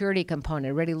the security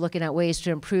component, already looking at ways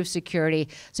to improve security,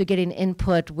 so getting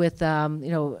input with,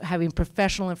 having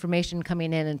professional information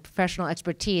coming in and professional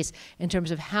expertise in terms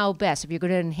of how best, if you're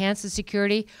going to enhance the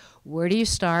security, where do you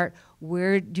start?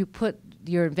 Where do you put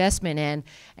your investment in,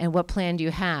 and what plan do you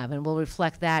have? And we'll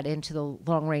reflect that into the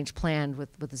long-range plan with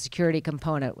the security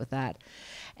component with that.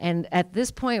 And at this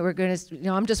point, we're going to,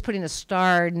 I'm just putting a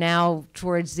star now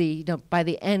towards the, by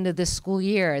the end of this school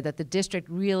year, that the district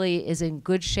really is in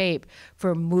good shape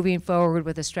for moving forward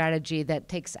with a strategy that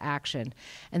takes action.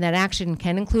 And that action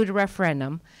can include a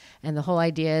referendum. And the whole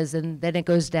idea is, and then it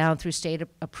goes down through state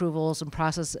approvals and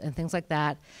process and things like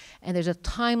that. And there's a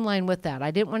timeline with that.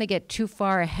 I didn't want to get too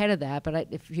far ahead of that, but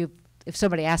if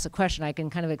somebody asks a question, I can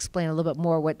kind of explain a little bit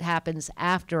more what happens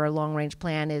after a long-range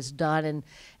plan is done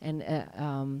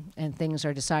and things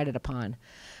are decided upon.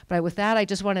 But with that, I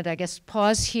just wanted to, I guess,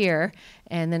 pause here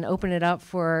and then open it up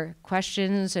for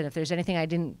questions. And if there's anything I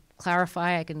didn't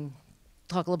clarify, I can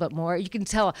talk a little bit more. You can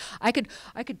tell I could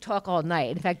talk all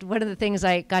night. In fact, one of the things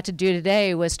I got to do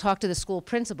today was talk to the school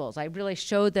principals. I really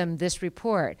showed them this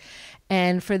report.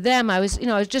 And for them, I was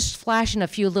just flashing a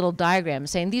few little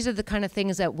diagrams saying these are the kind of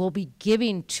things that we'll be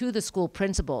giving to the school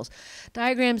principals.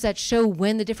 Diagrams that show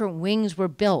when the different wings were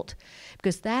built,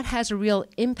 because that has a real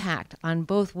impact on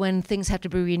both when things have to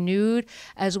be renewed,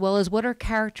 as well as what are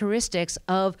characteristics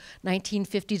of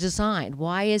 1950 design.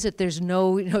 Why is it there's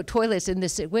no toilets in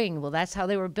this wing? Well, that's how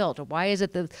they were built. Or why is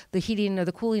it the heating or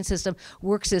the cooling system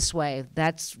works this way?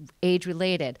 That's age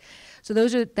related. So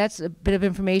that's a bit of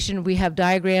information. We have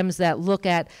diagrams that look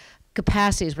at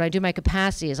capacities. When I do my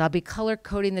capacities, I'll be color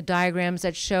coding the diagrams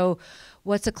that show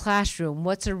what's a classroom,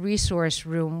 what's a resource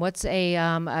room, what's a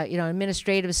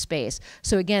administrative space.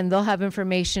 So again, they'll have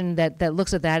information that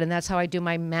looks at that, and that's how I do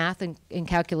my math and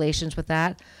calculations with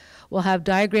that. We'll have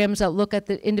diagrams that look at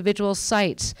the individual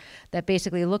sites that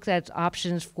basically look at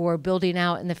options for building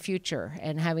out in the future,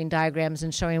 and having diagrams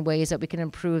and showing ways that we can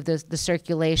improve the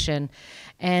circulation.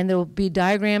 And there will be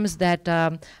diagrams that, I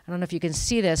don't know if you can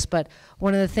see this, but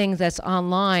one of the things that's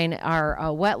online are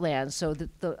wetlands. So I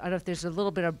don't know if there's a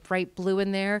little bit of bright blue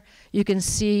in there. You can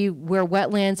see where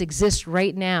wetlands exist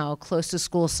right now close to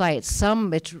school sites.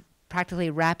 Some it's practically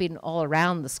wrapping all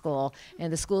around the school,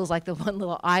 and the school is like the one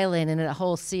little island in a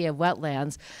whole sea of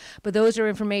wetlands. But those are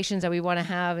information that we want to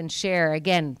have and share,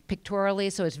 again, pictorially,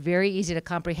 so it's very easy to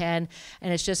comprehend,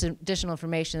 and it's just additional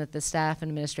information that the staff and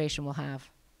administration will have.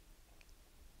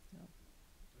 Open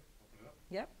it up.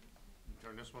 Yep.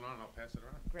 Turn this one on, I'll pass it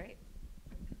around. Great.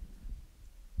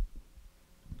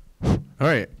 All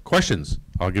right, questions?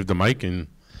 I'll give the mic and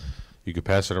you can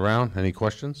pass it around. Any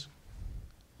questions?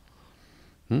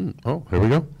 Oh, here we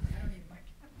go. I don't need a mic.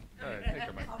 All right, take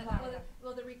the mic.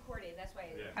 Well, the recording, that's why.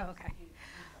 Oh, okay.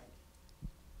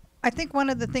 I think one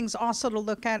of the things also to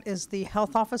look at is the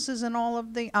health offices in all of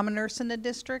I'm a nurse in the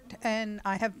district, and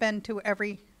I have been to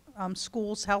every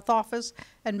school's health office,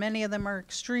 and many of them are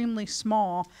extremely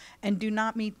small and do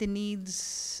not meet the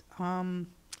needs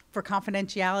for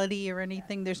confidentiality or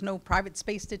anything. There's no private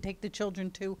space to take the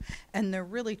children to, and they're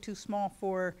really too small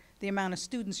for the amount of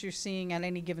students you're seeing at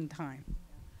any given time.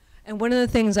 And one of the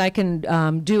things I can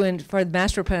do for the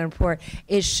master plan report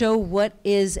is show what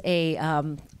is a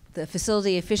the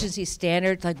facility efficiency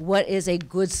standard, like what is a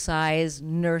good size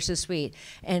nurse's suite,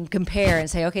 and compare and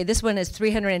say, okay, this one is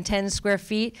 310 square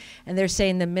feet, and they're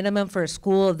saying the minimum for a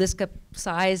school of this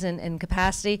size and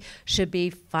capacity should be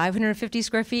 550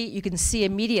 square feet. You can see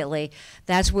immediately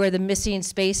that's where the missing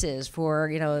space is for,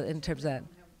 you know, in terms of that.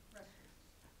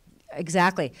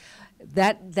 Exactly.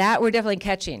 That we're definitely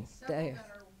catching. Several that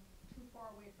are too far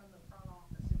away from the front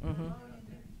office.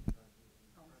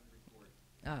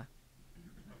 Ah.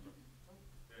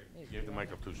 Give the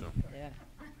mic up too, so. Yeah.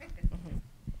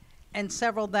 And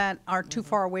several that are too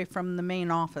far away from the main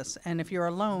office. And if you're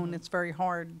alone, it's very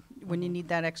hard when you need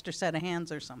that extra set of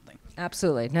hands or something.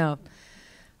 Absolutely, no.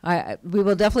 We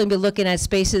will definitely be looking at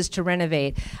spaces to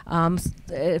renovate.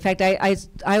 In fact,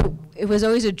 it was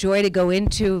always a joy to go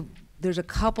into. There's a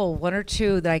couple, one or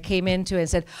two, that I came into and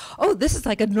said, oh, this is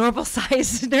like a normal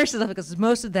size nurse's office, because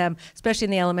most of them, especially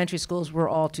in the elementary schools, were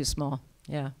all too small.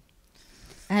 Yeah.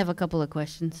 I have a couple of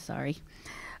questions, sorry.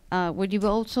 Would you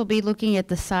also be looking at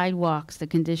the sidewalks, the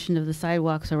condition of the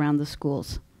sidewalks around the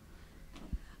schools?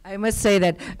 I must say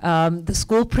that the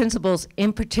school principals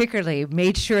in particularly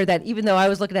made sure that even though I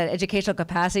was looking at educational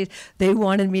capacities, they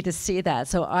wanted me to see that.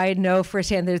 So I know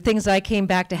firsthand there are things I came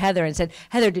back to Heather and said,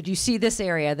 Heather, did you see this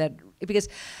area? Because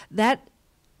that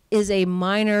is a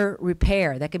minor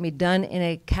repair that can be done in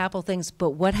a capital things, but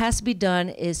what has to be done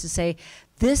is to say,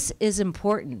 this is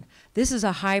important. This is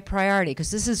a high priority,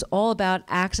 because this is all about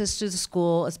access to the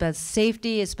school. It's about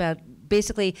safety. It's about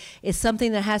basically, it's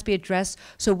something that has to be addressed.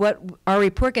 So what our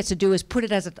report gets to do is put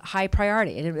it as a high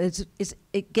priority. And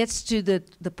it gets to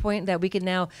the point that we can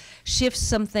now shift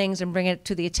some things and bring it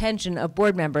to the attention of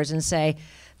board members and say,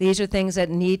 these are things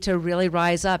that need to really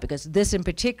rise up, because this in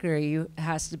particular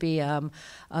has to be a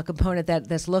component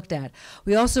that's looked at.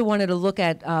 We also wanted to look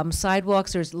at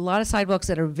sidewalks. There's a lot of sidewalks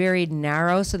that are very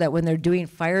narrow, so that when they're doing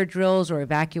fire drills or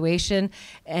evacuation,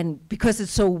 and because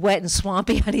it's so wet and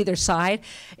swampy on either side,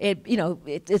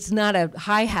 it's not a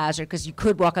high hazard, because you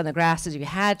could walk on the grass as you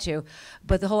had to,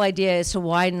 but the whole idea is to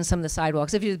widen some of the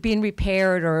sidewalks. If it's being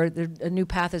repaired or a new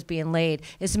path is being laid,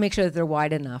 is to make sure that they're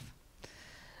wide enough.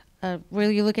 Will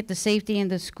you look at the safety in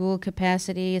the school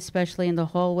capacity, especially in the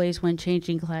hallways when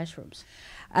changing classrooms?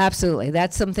 Absolutely.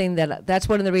 That's something that's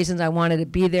one of the reasons I wanted to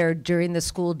be there during the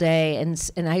school day.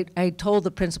 And I told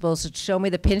the principals to show me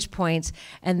the pinch points.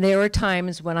 And there were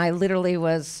times when I literally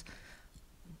was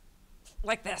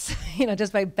like this,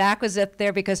 just my back was up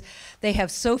there, because they have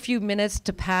so few minutes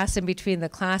to pass in between the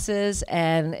classes.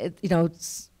 And,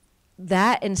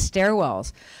 that and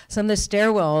stairwells. Some of the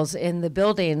stairwells in the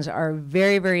buildings are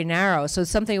very, very narrow. So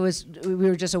something we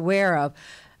were just aware of.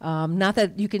 Not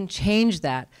that you can change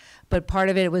that, but part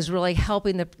of it was really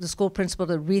helping the school principal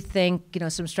to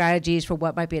rethink, some strategies for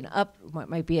what might be an up, what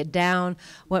might be a down,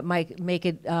 what might make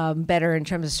it better in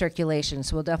terms of circulation.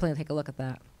 So we'll definitely take a look at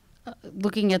that.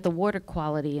 Looking at the water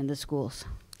quality in the schools.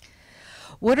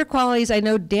 Water qualities, I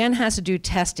know Dan has to do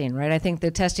testing, right? I think the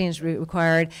testing is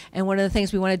required. And one of the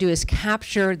things we want to do is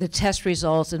capture the test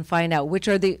results and find out which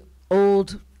are the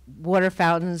old water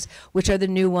fountains, which are the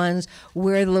new ones,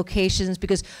 where are the locations.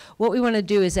 Because what we want to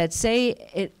do is that,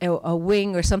 say a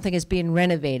wing or something is being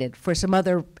renovated for some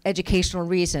other educational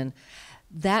reason,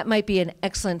 that might be an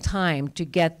excellent time to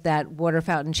get that water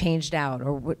fountain changed out,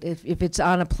 or if it's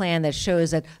on a plan that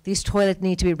shows that these toilets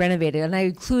need to be renovated. And I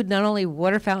include not only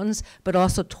water fountains, but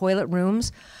also toilet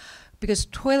rooms, because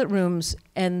toilet rooms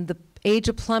and the age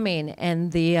of plumbing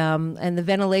and the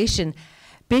ventilation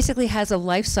basically has a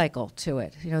life cycle to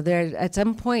it. There at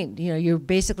some point, you're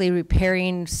basically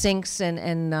repairing sinks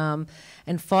and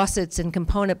faucets and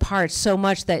component parts so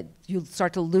much that you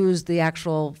start to lose the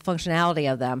actual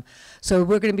functionality of them. So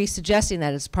we're going to be suggesting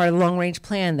that as part of the long-range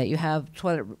plan, that you have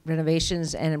toilet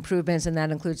renovations and improvements, and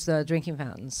that includes the drinking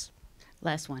fountains.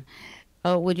 Last one.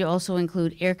 Would you also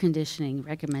include air conditioning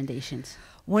recommendations?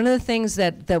 One of the things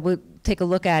that we'll take a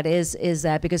look at is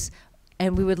that, because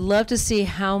and we would love to see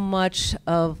how much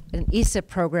of an ESIP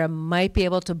program might be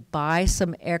able to buy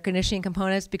some air conditioning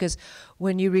components, because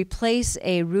when you replace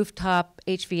a rooftop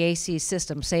HVAC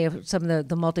system, say some of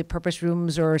the multi-purpose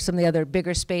rooms or some of the other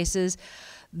bigger spaces,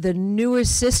 the newer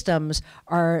systems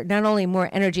are not only more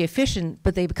energy efficient,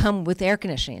 but they come with air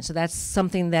conditioning. So that's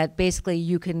something that basically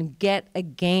you can get a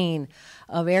gain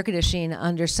of air conditioning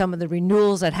under some of the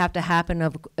renewals that have to happen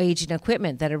of aging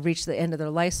equipment that have reached the end of their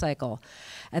life cycle.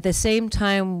 At the same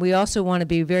time, we also want to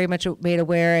be very much made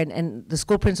aware, and the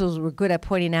school principals were good at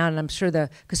pointing out, and I'm sure the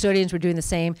custodians were doing the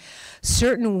same,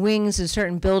 certain wings and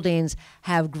certain buildings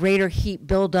have greater heat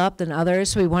buildup than others,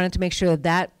 so we wanted to make sure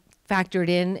that factored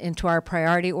into our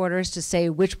priority orders to say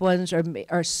which ones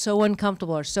are so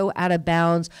uncomfortable or so out of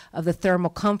bounds of the thermal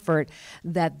comfort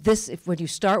that this, if when you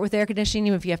start with air conditioning,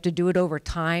 even if you have to do it over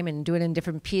time and do it in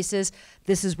different pieces,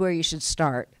 this is where you should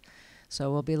start.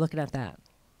 So we'll be looking at that.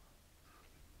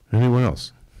 Anyone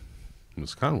else?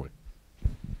 Ms. Conway.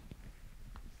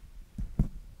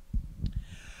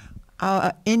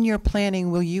 In your planning,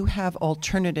 will you have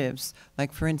alternatives?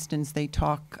 Like, for instance, they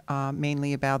talk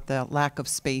mainly about the lack of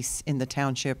space in the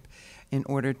township in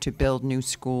order to build new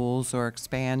schools or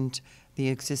expand the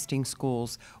existing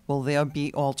schools. Will there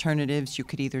be alternatives? You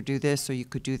could either do this or you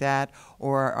could do that,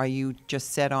 or are you just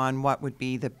set on what would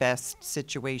be the best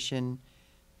situation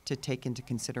to take into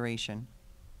consideration?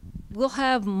 We'll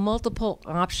have multiple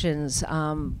options.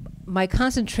 My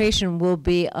concentration will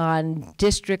be on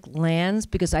district lands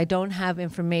because I don't have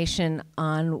information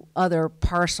on other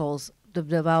parcels of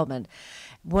development.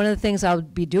 One of the things I'll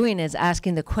be doing is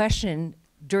asking the question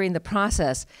during the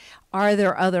process, are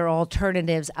there other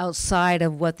alternatives outside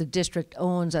of what the district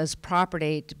owns as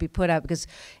property to be put out? Because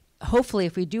hopefully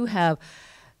if we do have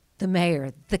the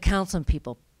mayor, the council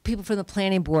people from the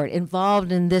planning board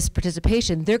involved in this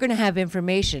participation, they're going to have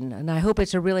information. And I hope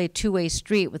it's a really two-way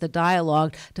street with a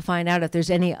dialogue to find out if there's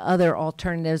any other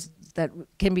alternatives that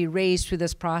can be raised through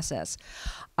this process.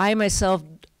 I myself,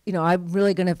 I'm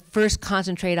really going to first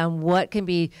concentrate on what can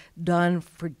be done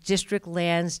for district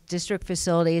lands, district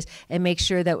facilities, and make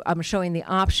sure that I'm showing the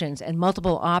options and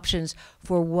multiple options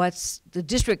for what's the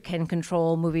district can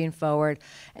control moving forward,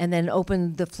 and then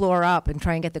open the floor up and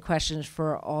try and get the questions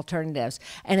for alternatives.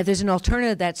 And if there's an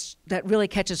alternative that really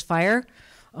catches fire,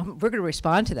 we're going to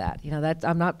respond to that.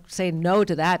 I'm not saying no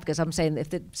to that, because I'm saying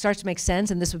if it starts to make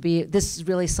sense, and this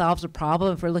really solves a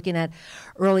problem. If we're looking at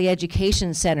early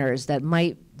education centers that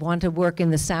might want to work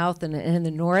in the south and in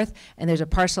the north, and there's a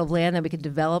parcel of land that we can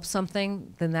develop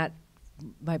something, then that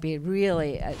might be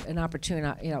really an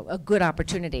opportunity, a good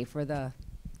opportunity for the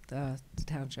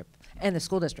township and the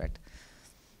school district.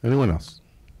 Anyone else?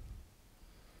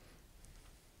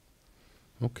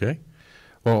 Okay.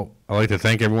 Well, I'd like to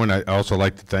thank everyone. I also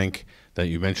like to thank that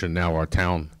you mentioned now our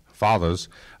town fathers.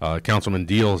 Councilman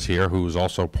Deal is here, who is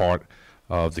also part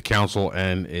of the council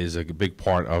and is a big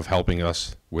part of helping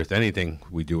us with anything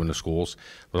we do in the schools,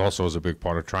 but also is a big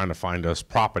part of trying to find us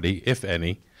property, if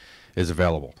any, is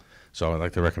available. So I'd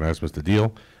like to recognize Mr.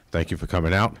 Deal. Thank you for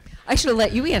coming out. I should have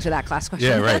let you answer that class question.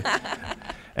 Yeah, right.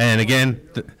 And again,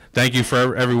 thank you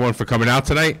for everyone for coming out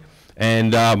tonight.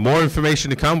 And more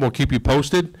information to come. We'll keep you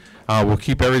posted. We'll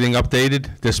keep everything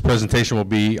updated. This presentation will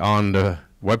be on the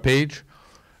webpage,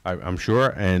 I'm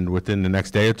sure, and within the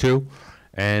next day or two.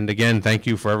 And again, thank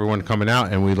you for everyone coming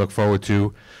out, and we look forward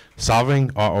to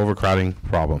solving our overcrowding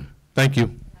problem. Thank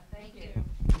you.